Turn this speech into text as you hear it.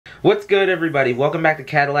What's good, everybody? Welcome back to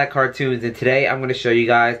Cadillac Cartoons, and today I'm going to show you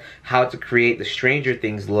guys how to create the Stranger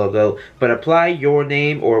Things logo, but apply your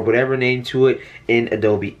name or whatever name to it in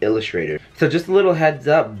Adobe Illustrator. So just a little heads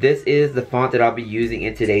up, this is the font that I'll be using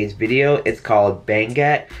in today's video. It's called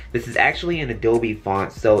𝐵𝐵𝐺𝐺𝐵. This is actually an Adobe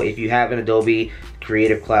font, so if you have an Adobe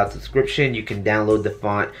Creative Cloud subscription, you can download the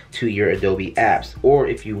font to your Adobe apps, or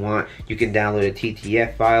if you want, you can download a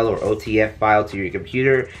TTF file or OTF file to your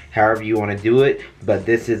computer, however you want to do it. But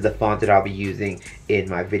this is the font that I'll be using in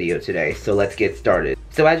my video today, so let's get started.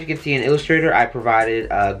 So as you can see in Illustrator, I provided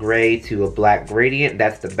a gray to a black gradient.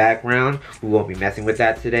 That's the background. We won't be messing with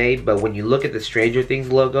that today, but when you look at the Stranger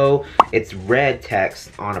Things logo, it's red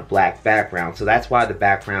text on a black background, so that's why the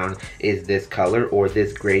background is this color or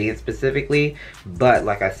this gradient specifically. But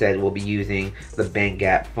like I said, we'll be using the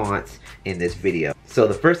𝐵𝐵𝐺𝐺𝐵 fonts in this video. So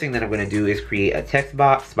the first thing that I'm going to do is create a text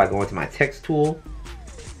box by going to my text tool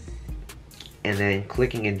and then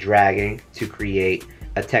clicking and dragging to create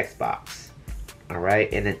a text box.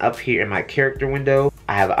 Alright, and then up here in my character window,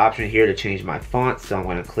 I have an option here to change my font, so I'm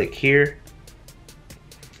going to click here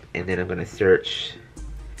and then I'm going to search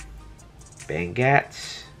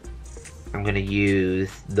𝐵𝐵𝐺𝐺𝐵. I'm going to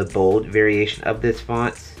use the bold variation of this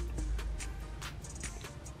font.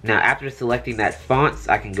 Now after selecting that font,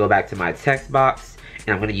 I can go back to my text box and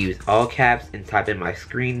I'm going to use all caps and type in my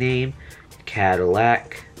screen name,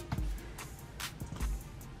 Cadillac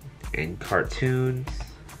and Cartoonz,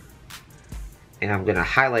 and I'm going to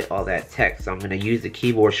highlight all that text. So I'm going to use the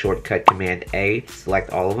keyboard shortcut Command A to select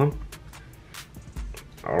all of them.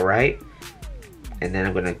 Alright, and then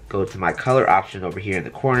I'm going to go to my color option over here in the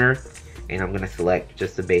corner and I'm going to select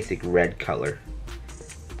just the basic red color.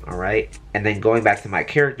 Alright, and then going back to my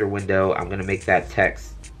character window, I'm going to make that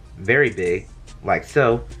text very big, like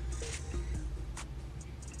so.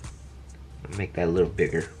 I'll make that a little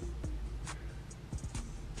bigger.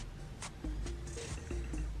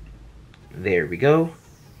 There we go.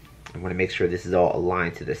 I'm going to make sure this is all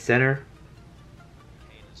aligned to the center.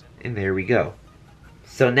 And there we go.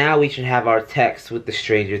 So now we should have our text with the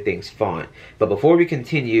Stranger Things font. But before we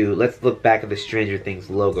continue, let's look back at the Stranger Things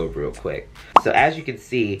logo real quick. So as you can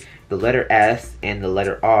see, the letter S and the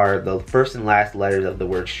letter R, the first and last letters of the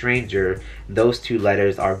word stranger, those two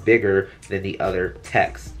letters are bigger than the other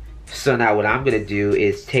text. So now what I'm going to do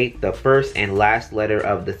is take the first and last letter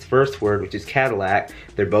of this first word, which is Cadillac.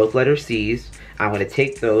 They're both letter C's. I'm going to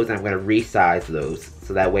take those and I'm going to resize those,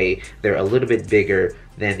 so that way they're a little bit bigger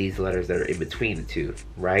than these letters that are in between the two,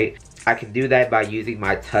 right? I can do that by using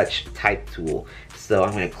my touch type tool. So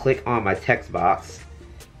I'm going to click on my text box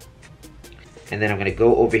and then I'm going to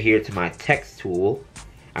go over here to my text tool.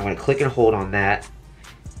 I'm going to click and hold on that,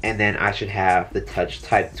 and then I should have the touch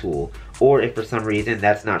type tool. Or if for some reason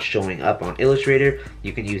that's not showing up on Illustrator,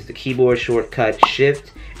 you can use the keyboard shortcut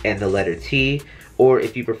Shift and the letter T. Or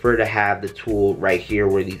if you prefer to have the tool right here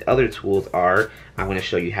where these other tools are, I'm going to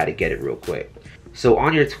show you how to get it real quick. So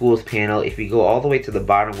on your tools panel, if you go all the way to the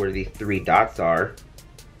bottom where these three dots are,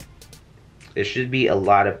 there should be a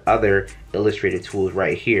lot of other Illustrator tools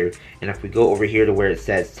right here. And if we go over here to where it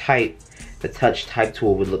says type, the touch type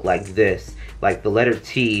tool would look like this, like the letter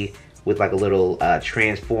T with like a little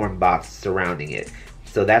transform box surrounding it.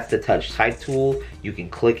 So that's the touch type tool. You can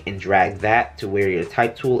click and drag that to where your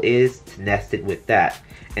type tool is to nest it with that,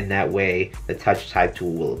 and that way the touch type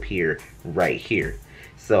tool will appear right here.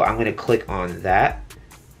 So I'm going to click on that.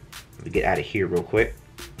 Let me get out of here real quick.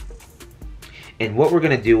 And what we're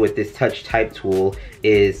going to do with this touch type tool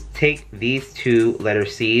is take these two letter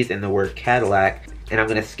C's and the word Cadillac, and I'm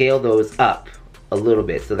going to scale those up a little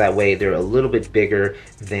bit, so that way they're a little bit bigger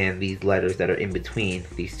than these letters that are in between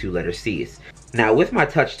these two letter C's. Now with my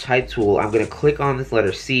touch type tool, I'm going to click on this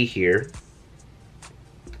letter C here.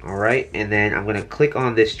 Alright, and then I'm going to click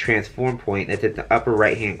on this transform point that's at the upper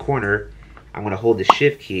right hand corner. I'm going to hold the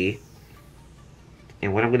Shift key,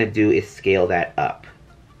 and what I'm going to do is scale that up.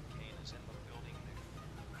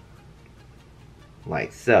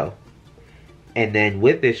 Like so. And then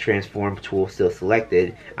with this transform tool still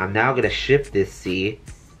selected, I'm now going to shift this C,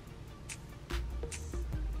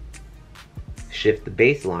 shift the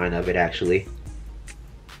baseline of it actually,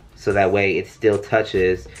 so that way it still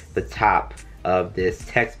touches the top of this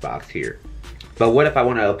text box here. But what if I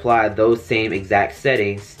want to apply those same exact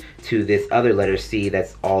settings to this other letter C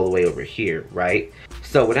that's all the way over here, right?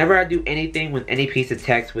 So whenever I do anything with any piece of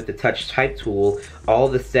text with the touch type tool, all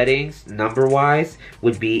the settings number wise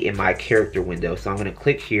would be in my character window. So I'm going to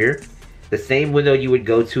click here, The same window you would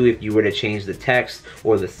go to if you were to change the text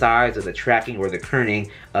or the size or the tracking or the kerning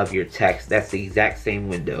of your text. That's the exact same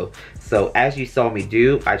window. So as you saw me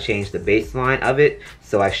do, I changed the baseline of it.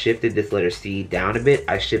 So I shifted this letter C down a bit.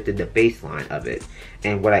 I shifted the baseline of it.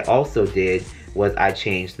 And what I also did was I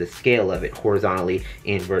changed the scale of it horizontally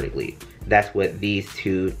and vertically. That's what these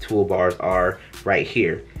two toolbars are right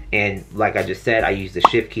here. And like I just said, I use the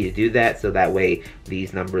shift key to do that, so that way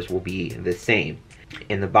these numbers will be the same.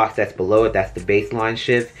 In the box that's below it, that's the baseline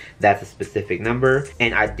shift. That's a specific number.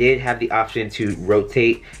 And I did have the option to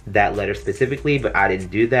rotate that letter specifically, but I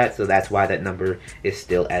didn't do that, so that's why that number is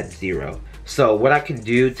still at 0. So what I can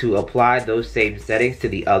do to apply those same settings to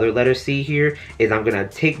the other letter C here is I'm gonna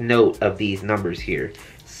take note of these numbers here.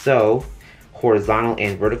 So horizontal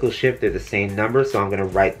and vertical shift, they're the same number, so I'm gonna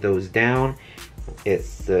write those down.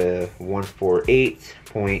 It's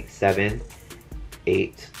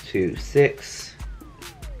 148.7826.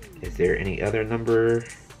 Is there any other number?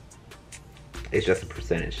 It's just a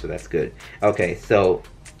percentage, so that's good. Okay, so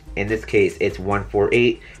in this case, it's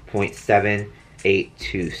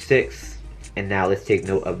 148.7826. And now let's take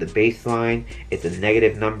note of the baseline. It's a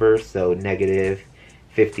negative number, so negative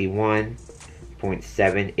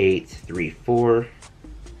 51.7834.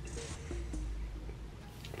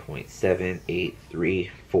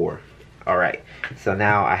 0.7834. Alright, so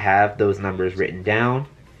now I have those numbers written down.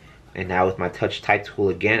 And now with my touch type tool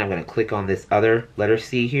again, I'm going to click on this other letter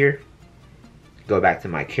C here. Go back to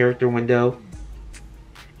my character window.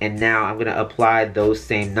 And now I'm going to apply those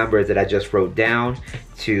same numbers that I just wrote down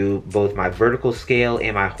to both my vertical scale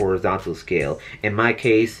and my horizontal scale. In my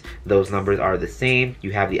case, those numbers are the same.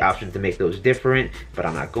 You have the option to make those different, but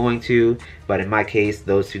I'm not going to. But in my case,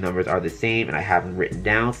 those two numbers are the same and I have them written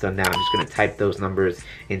down. So now I'm just going to type those numbers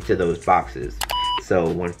into those boxes. So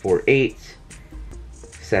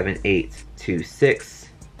 148.7826.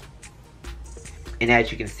 And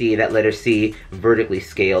as you can see, that letter C vertically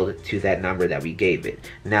scaled to that number that we gave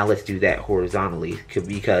it. Now let's do that horizontally,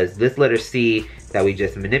 because this letter C that we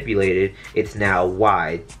just manipulated, it's now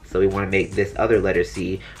wide. So we want to make this other letter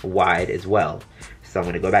C wide as well. So I'm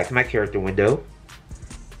going to go back to my character window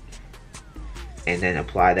and then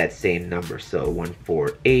apply that same number. So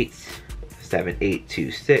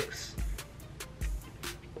 148.7826.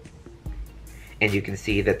 And you can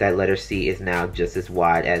see that that letter C is now just as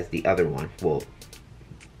wide as the other one. Well,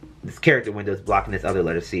 this character window is blocking this other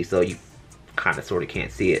letter C, so you kind of sort of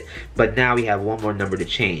can't see it. But now we have one more number to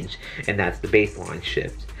change, and that's the baseline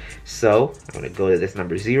shift. So I'm going to go to this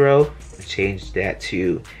number 0 and change that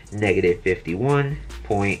to negative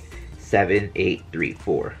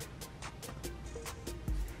 51.7834.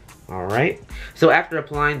 Alright, so after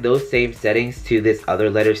applying those same settings to this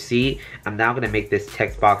other letter C, I'm now going to make this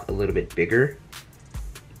text box a little bit bigger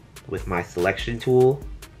with my selection tool.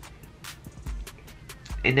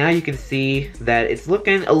 And now you can see that it's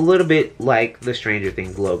looking a little bit like the Stranger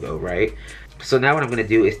Things logo, right? So now what I'm going to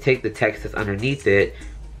do is take the text that's underneath it,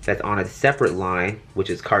 that's on a separate line,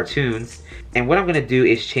 which is Cartoonz, and what I'm going to do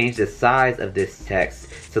is change the size of this text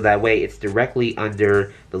so that way it's directly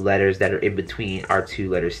under the letters that are in between our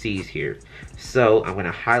two letter C's here. So I'm going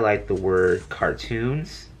to highlight the word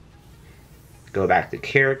Cartoonz, go back to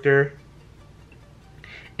character,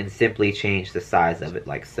 and simply change the size of it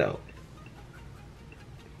like so.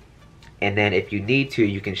 And then if you need to,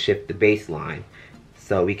 you can shift the baseline.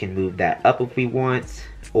 So we can move that up if we want,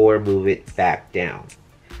 or move it back down.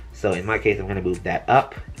 So in my case, I'm going to move that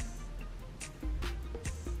up.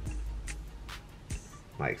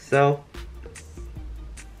 Like so.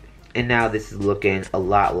 And now this is looking a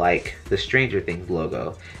lot like the Stranger Things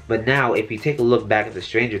logo. But now if you take a look back at the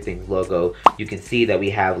Stranger Things logo, you can see that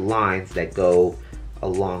we have lines that go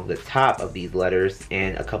along the top of these letters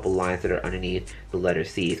and a couple lines that are underneath the letter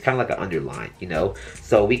C. It's kind of like an underline, you know?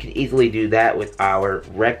 So we can easily do that with our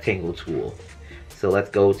rectangle tool. So let's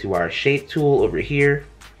go to our shape tool over here.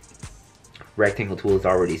 Rectangle tool is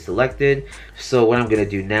already selected. So what I'm going to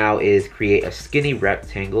do now is create a skinny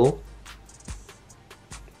rectangle.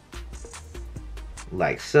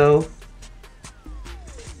 Like so.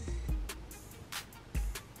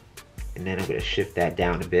 And then I'm going to shift that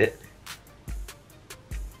down a bit.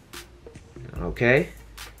 Okay,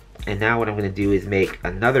 and now what I'm going to do is make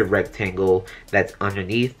another rectangle that's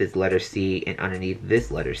underneath this letter C and underneath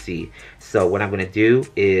this letter C. So what I'm going to do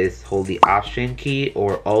is hold the Option key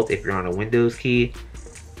or Alt if you're on a Windows key.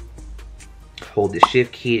 Hold the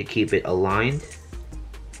Shift key to keep it aligned.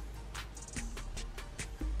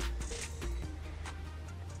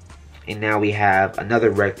 And now we have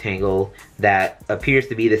another rectangle that appears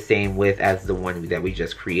to be the same width as the one that we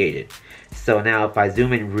just created. So now if I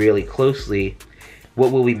zoom in really closely,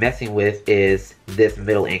 what we'll be messing with is this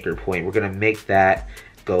middle anchor point. We're gonna make that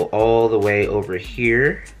go all the way over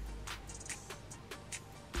here.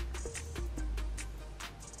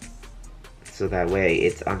 So that way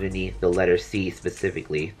it's underneath the letter C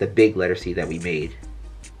specifically, the big letter C that we made.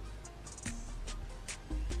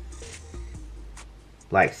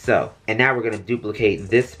 Like so. And now we're going to duplicate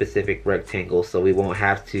this specific rectangle so we won't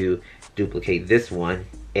have to duplicate this one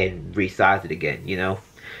and resize it again, you know?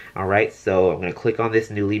 Alright, so I'm going to click on this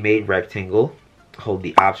newly made rectangle, hold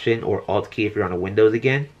the Option or Alt key if you're on a Windows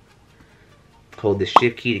again, hold the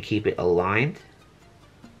Shift key to keep it aligned,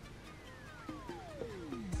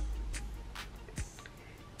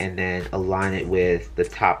 and then align it with the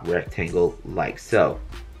top rectangle like so.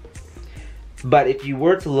 But if you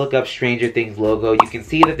were to look up Stranger Things logo, you can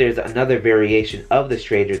see that there's another variation of the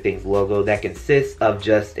Stranger Things logo that consists of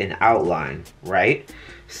just an outline, right?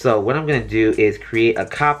 So what I'm going to do is create a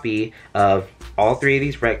copy of all three of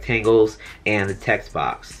these rectangles and the text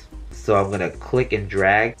box. So I'm going to click and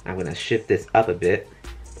drag. I'm going to shift this up a bit,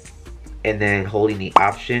 and then holding the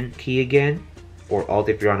Option key again, or Alt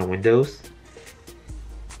if you're on a Windows.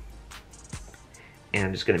 And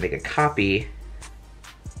I'm just going to make a copy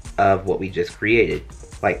of what we just created,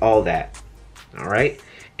 like all that. Alright,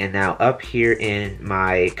 and now up here in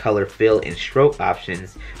my color fill and stroke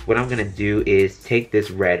options, what I'm going to do is take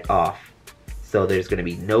this red off. So there's going to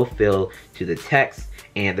be no fill to the text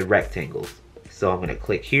and the rectangles. So I'm going to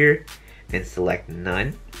click here and select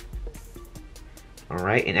none.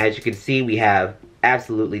 Alright, and as you can see, we have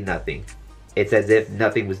absolutely nothing. It's as if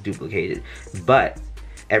nothing was duplicated, but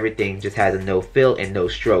everything just has a no fill and no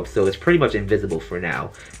stroke, so it's pretty much invisible for now,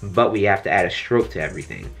 but we have to add a stroke to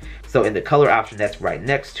everything. So in the color option that's right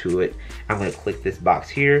next to it, I'm going to click this box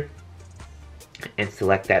here and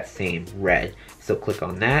select that same red. So click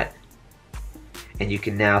on that, and you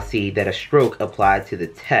can now see that a stroke applied to the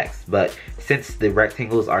text, but since the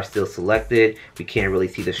rectangles are still selected, we can't really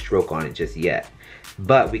see the stroke on it just yet.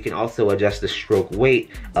 But we can also adjust the stroke weight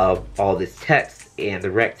of all this text and the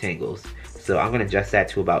rectangles. So I'm going to adjust that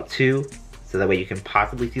to about 2, so that way you can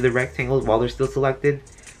possibly see the rectangles while they're still selected.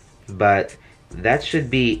 But that should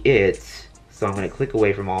be it. So I'm going to click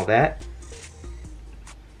away from all that.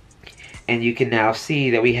 And you can now see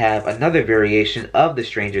that we have another variation of the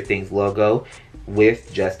Stranger Things logo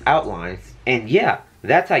with just outlines. And yeah,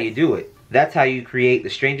 that's how you do it. That's how you create the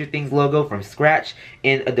Stranger Things logo from scratch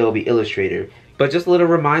in Adobe Illustrator. But just a little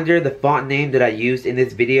reminder, the font name that I used in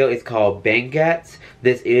this video is called 𝐂𝐚𝐝𝐿.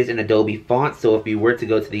 This is an Adobe font, so if you were to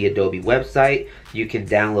go to the Adobe website, you can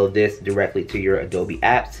download this directly to your Adobe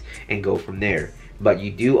apps and go from there. But you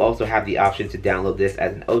do also have the option to download this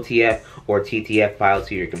as an OTF or TTF file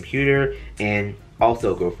to your computer and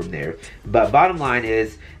also go from there. But bottom line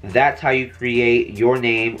is, that's how you create your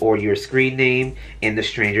name or your screen name in the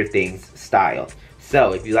Stranger Things style.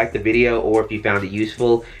 So if you liked the video or if you found it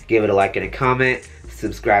useful, give it a like and a comment,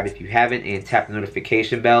 subscribe if you haven't, and tap the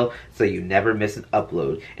notification bell so you never miss an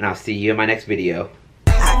upload. And I'll see you in my next video.